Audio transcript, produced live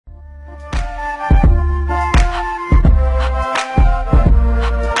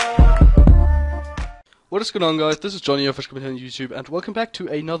What is going on, guys? This is Johnny of on YouTube, and welcome back to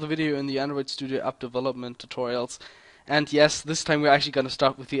another video in the Android Studio app development tutorials. And yes, this time we're actually going to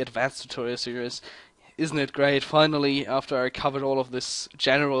start with the advanced tutorial series. Isn't it great? Finally, after I covered all of this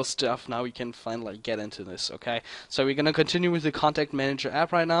general stuff, now we can finally get into this, okay? So we're going to continue with the Contact Manager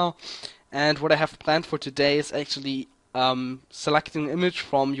app right now, and what I have planned for today is actually selecting an image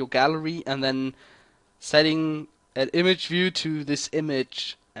from your gallery and then setting an image view to this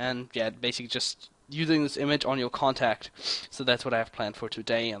image, and yeah, basically just using this image on your contact. So that's what I have planned for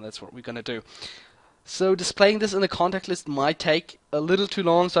today, and that's what we're gonna do. So displaying this in a contact list might take a little too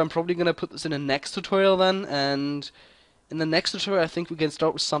long, so I'm probably gonna put this in the next tutorial then, and in the next tutorial I think we can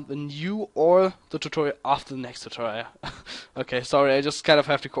start with something new, or the tutorial after the next tutorial. Okay, sorry, I just kind of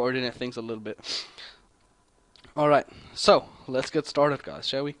have to coordinate things a little bit. Alright, so let's get started, guys,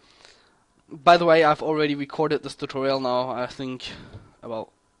 shall we? By the way, I've already recorded this tutorial now, I think about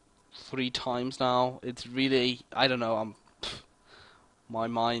 3 times now. It's really, I don't know, my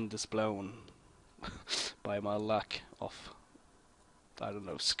mind is blown by my lack of, I don't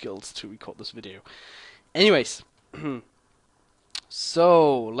know, skills to record this video. Anyways,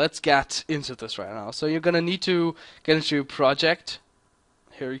 so let's get into this right now. So you're gonna need to get into your project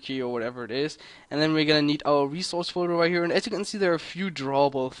hierarchy or whatever it is, and then we're gonna need our resource folder right here. And as you can see, there are a few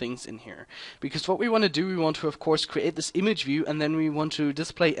drawable things in here, because what we want to do, we want to of course create this image view, and then we want to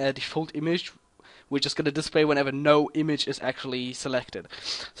display a default image which is going to display whenever no image is actually selected.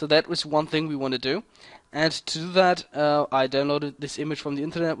 So that was one thing we want to do, and to do that I downloaded this image from the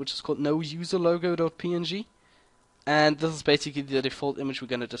internet, which is called nouserlogo.png, and this is basically the default image we're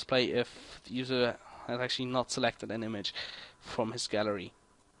going to display if the user has actually not selected an image from his gallery.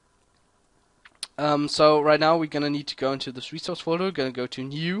 So right now we're gonna need to go into this resource folder. We're gonna go to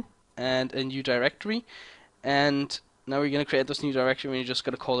new and a new directory, and now we're gonna create this new directory, and we're just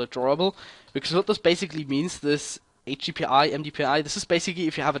gonna call it drawable, because what this basically means, this HDPI, MDPI, this is basically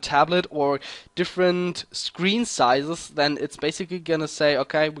if you have a tablet or different screen sizes, then it's basically gonna say,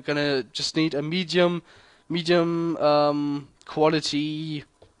 okay, we're gonna just need a medium quality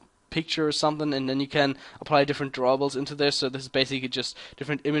picture or something, and then you can apply different drawables into this. So this is basically just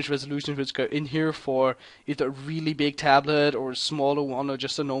different image resolutions which go in here for either a really big tablet or a smaller one or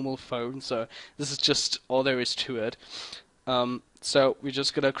just a normal phone. So this is just all there is to it. So we're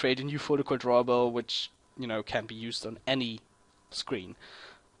just gonna create a new folder called drawable, which can be used on any screen.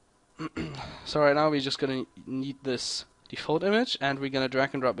 So right now we're just gonna need this default image, and we're gonna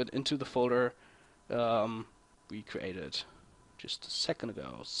drag and drop it into the folder we created just a second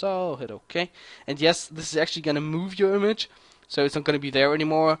ago. So hit OK, and yes, this is actually going to move your image, so it's not going to be there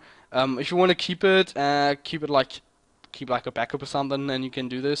anymore. If you want to keep it like a backup or something, then you can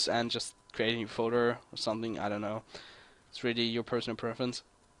do this and just create a new folder or something. I don't know. It's really your personal preference.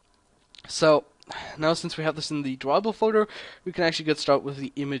 So now, since we have this in the drawable folder, we can actually get started with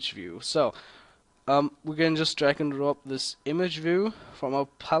the image view. So we're going to just drag and drop this image view from our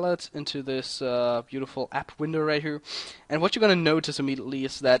palette into this beautiful app window right here. And what you're going to notice immediately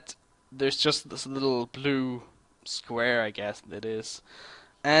is that there's just this little blue square, I guess it is.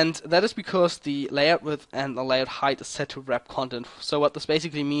 And that is because the layout width and the layout height is set to wrap content. So what this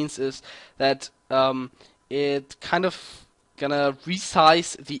basically means is that it kind of gonna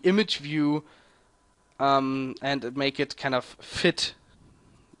resize the image view and make it kind of fit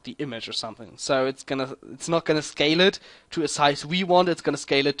the image or something. So it's not gonna scale it to a size we want. It's gonna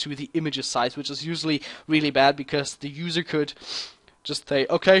scale it to the image's size, which is usually really bad, because the user could just say,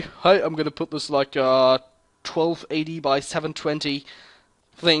 okay, hi, I'm gonna put this like 1280 by 720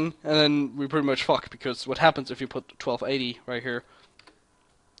 thing, and then we pretty much fuck, because what happens if you put 1280 right here?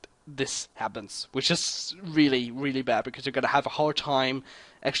 This happens, which is really, really bad, because you're gonna have a hard time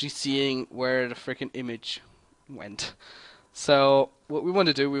actually seeing where the freaking image went. So what we want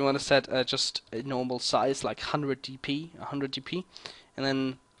to do, we want to set just a normal size, like 100 dp, and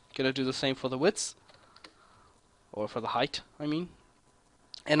then gonna do the same for the width, or for the height, I mean.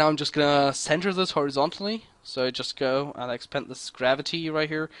 And now I'm just gonna center this horizontally. So just go and expand this gravity right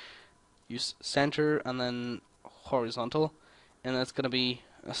here, use center and then horizontal, and that's gonna be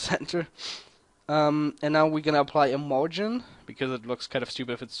a center. And now we're gonna apply a margin, because it looks kind of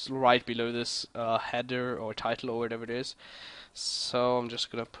stupid if it's right below this header or title or whatever it is. So I'm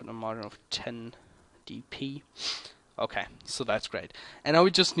just gonna put a margin of 10 dp. Okay, so that's great. And now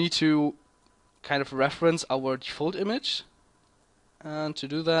we just need to kind of reference our default image. And to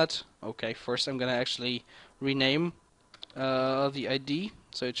do that, okay, first I'm gonna actually rename the ID.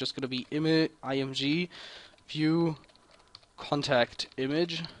 So it's just gonna be img view contact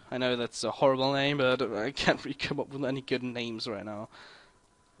image. I know that's a horrible name, but I can't really come up with any good names right now.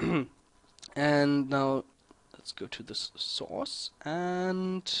 And now let's go to this source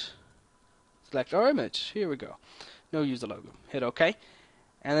and select our image. Here we go. No user logo. Hit OK.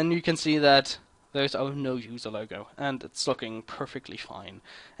 And then you can see that there's our no user logo, and it's looking perfectly fine.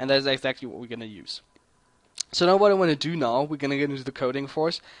 And that's exactly what we're going to use. So now what I want to do now, we're going to get into the coding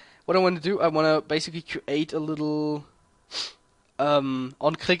force. What I want to do, I want to basically create a little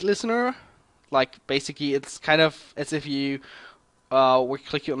OnClickListener. Like, basically, it's kind of as if you were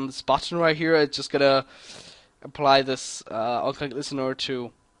clicking on this button right here. It's just going to apply this OnClickListener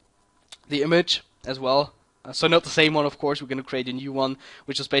to the image as well. So not the same one, of course. We're going to create a new one,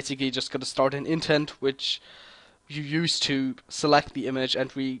 which is basically just going to start an intent, which you use to select the image,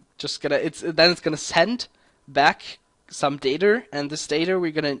 and we just gonna it's gonna send back some data, and this data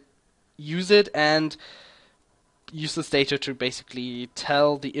we're gonna use it and use this data to basically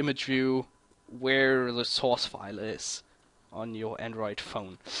tell the image view where the source file is on your Android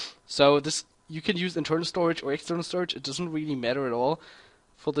phone. So this, you can use internal storage or external storage. It doesn't really matter at all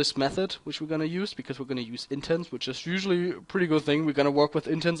for this method, which we're going to use, because we're going to use intents, which is usually a pretty good thing. We're going to work with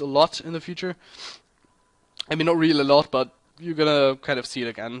intents a lot in the future. I mean, not really a lot, but you're going to kind of see it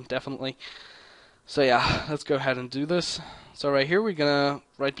again, definitely. So yeah, let's go ahead and do this. So right here, we're going to,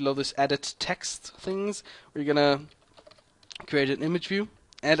 right below this edit text things, we're going to create an image view.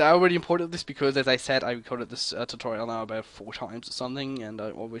 And I already imported this because, as I said, I recorded this tutorial now about 4 times or something, and I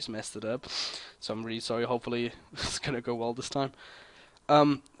always messed it up. So I'm really sorry. Hopefully it's going to go well this time.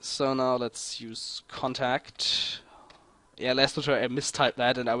 So now let's use contact. Yeah, last tutorial I mistyped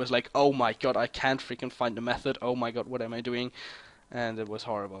that, and I was like, oh my god, I can't freaking find the method. Oh my god, what am I doing? And it was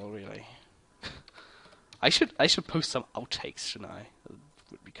horrible, really. I should post some outtakes, shouldn't I? It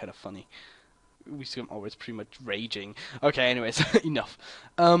would be kind of funny. We see them always pretty much raging. Okay, anyways, enough.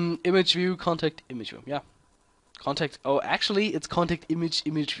 Image view, contact image view. Yeah. Contact. Oh, actually, it's contact image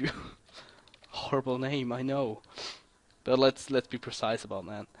view. Horrible name, I know. But let's be precise about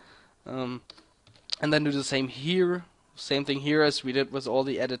that. And then do the same here. Same thing here as we did with all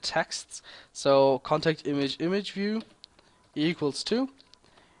the edit texts. So contact image view equals to,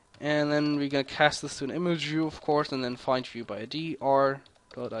 and then we're gonna cast this to an image view, of course, and then find view by ID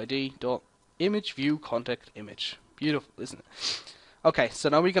r.id image view contact image. Beautiful, isn't it? Okay, so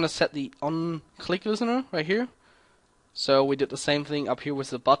now we're gonna set the OnClickListener right here. So we did the same thing up here with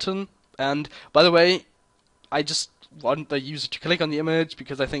the button. And by the way, I just want the user to click on the image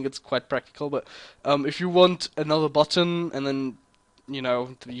because I think it's quite practical. But if you want another button and then, you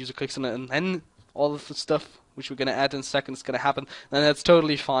know, the user clicks on it and then all of the stuff which we're gonna add in a second is gonna happen, then that's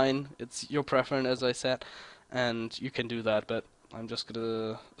totally fine. It's your preference, as I said, and you can do that. But I'm just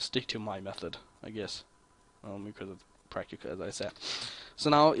gonna stick to my method, I guess, because it's practical, as I said. So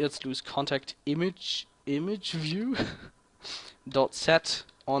now let's do contact image view dot set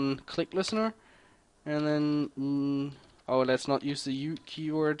OnClickListener. And then, oh, let's not use the U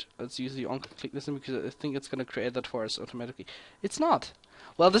keyword. Let's use the OnClickListener because I think it's going to create that for us automatically. It's not.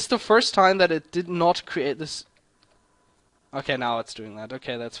 Well, this is the first time that it did not create this. Okay, now it's doing that.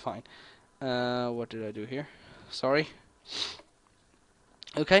 Okay, that's fine. What did I do here? Sorry.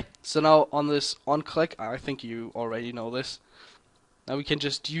 Okay, so now on this OnClick, I think you already know this. Now we can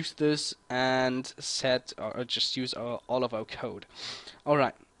just use this and set, or just use all of our code.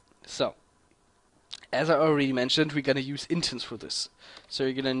 Alright, so as I already mentioned, we're going to use intents for this. So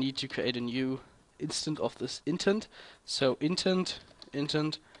you're going to need to create a new instance of this intent. So intent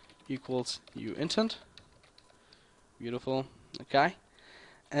equals new intent. Beautiful. Okay.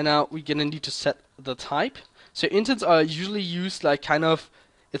 And now we're going to need to set the type. So intents are usually used like kind of,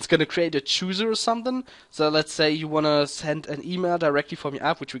 it's going to create a chooser or something. So let's say you want to send an email directly from your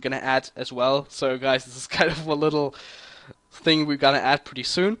app, which we're going to add as well. So guys, this is kind of a little thing we're going to add pretty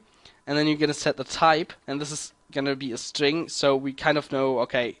soon. And then you're going to set the type, and this is going to be a string, so we kind of know,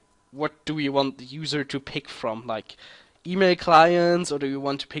 okay, what do we want the user to pick from, like email clients, or do we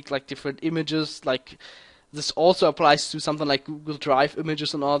want to pick like different images? Like this also applies to something like Google Drive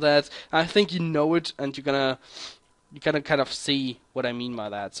images and all that. I think you know it, and you're gonna kind of see what I mean by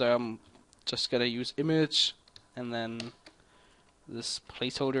that. So I'm just gonna use image, and then this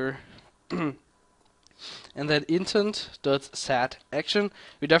placeholder. And then intent.set action.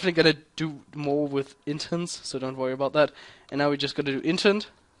 We're definitely going to do more with intents, so don't worry about that. And now we're just going to do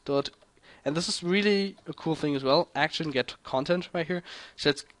intent. And this is really a cool thing as well. Action get content right here. So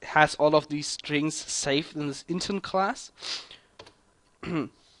it has all of these strings saved in this intent class. And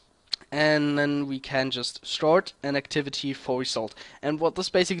then we can just start an activity for result. And what this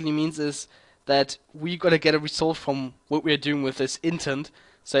basically means is that we're going to get a result from what we're doing with this intent.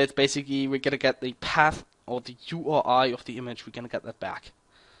 So it's basically we're going to get the path or the URI of the image. We're going to get that back.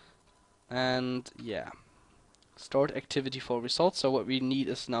 And yeah, start activity for results. So what we need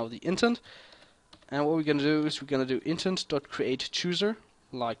is now the intent. And what we're going to do is we're going to do intent.createChooser,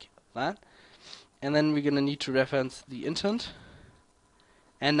 like that. And then we're going to need to reference the intent.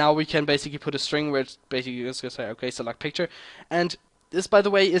 And now we can basically put a string where it's basically just going to say, okay, select picture. And this, by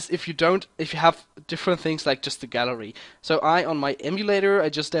the way, is if you have different things like just the gallery. So on my emulator, I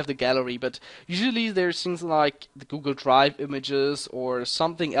just have the gallery, but usually there's things like the Google Drive images or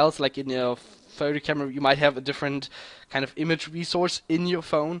something else, like in your photo camera, you might have a different kind of image resource in your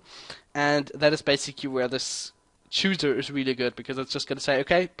phone, and that is basically where this chooser is really good, because it's just going to say,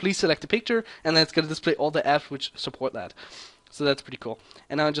 okay, please select a picture, and then it's going to display all the apps which support that. So that's pretty cool.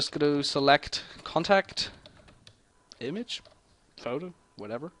 And now I'm just going to select contact, image, photo,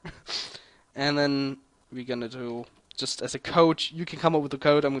 whatever. And then we're going to do, just as a code, you can come up with the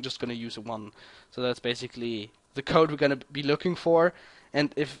code, I'm just going to use a 1. So that's basically the code we're going to be looking for.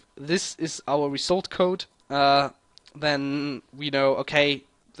 And if this is our result code, then we know, okay,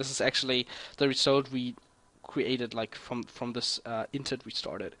 this is actually the result we created, like from this intent we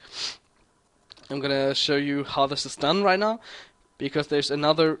started. I'm gonna show you how this is done right now, because there's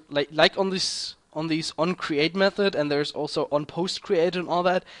another like on these onCreate method, and there's also onPostCreate and all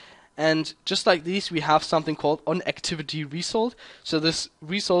that. And just like these, we have something called onActivityResult. So this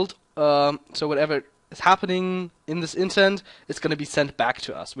result, so whatever is happening in this intent, it's gonna be sent back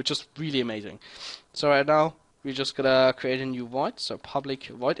to us, which is really amazing. So right now, we're just gonna create a new void, so public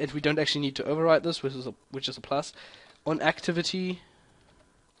void, and we don't actually need to override this, which is a plus. onActivityResult,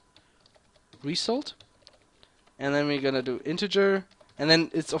 and then we're gonna do integer, and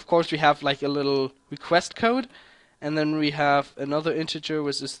then it's, of course, we have like a little request code, and then we have another integer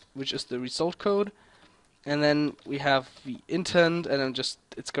which is the result code, and then we have the intent, and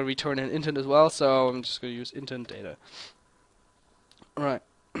it's gonna return an intent as well. So I'm just gonna use intent data. All right.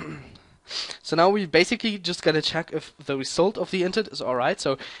 So now we basically just gotta check if the result of the intent is alright.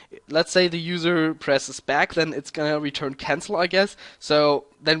 So let's say the user presses back, then it's gonna return cancel, I guess. So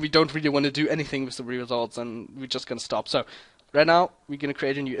then we don't really want to do anything with the results, and we're just gonna stop. So right now we're gonna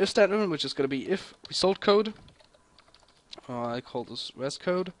create a new if statement, which is gonna be if result code. I call this res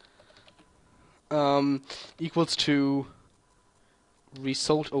code equals to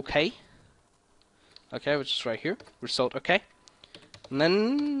result okay. Okay, which is right here. Result okay. And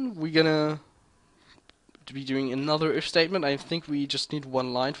then we're gonna be doing another if statement. I think we just need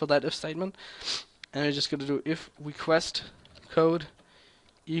one line for that if statement. And we're just gonna do if request code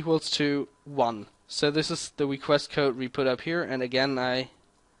equals to 1. So this is the request code we put up here. And again, I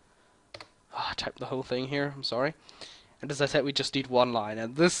typed the whole thing here. I'm sorry. And as I said, we just need one line.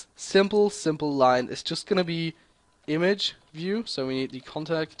 And this simple line is just gonna be image view. So we need the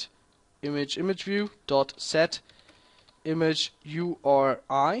contact image view dot set image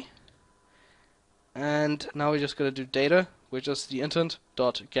URI, and now we're just going to do data, which is the intent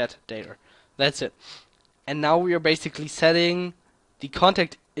dot get data. That's it. And now we are basically setting the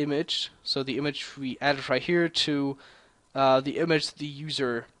contact image, so the image we added right here, to the image the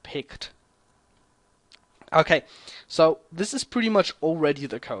user picked. Okay, so this is pretty much already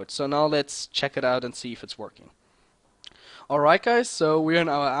the code. So now let's check it out and see if it's working. Alright guys, so we're in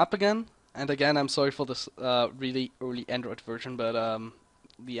our app again. And again, I'm sorry for this really early Android version, but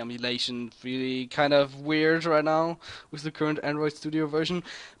the emulation really kind of weird right now with the current Android Studio version.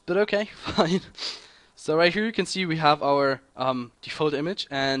 But okay, fine. So right here you can see we have our default image,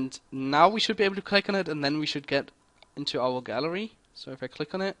 and now we should be able to click on it, and then we should get into our gallery. So if I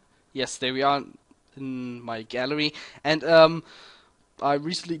click on it, yes, there we are in my gallery. And I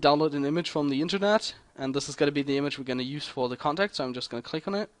recently downloaded an image from the internet, and this is going to be the image we're going to use for the contact, so I'm just going to click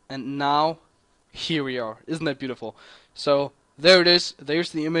on it, and now here we are. Isn't that beautiful? So there it is.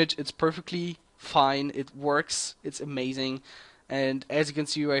 There's the image. It's perfectly fine. It works. It's amazing. And as you can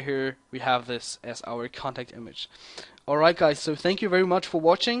see right here, we have this as our contact image. Alright guys, so thank you very much for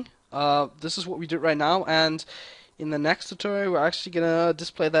watching. This is what we did right now, and in the next tutorial we're actually going to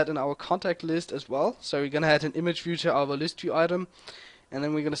display that in our contact list as well. So we're going to add an image view to our list view item, and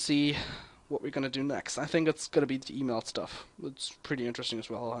then we're going to see what we're going to do next. I think it's going to be the email stuff. It's pretty interesting as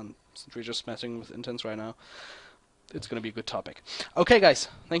well, and since we're just messing with intents right now, it's going to be a good topic. Okay guys,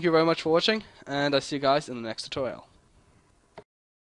 thank you very much for watching, and I'll see you guys in the next tutorial.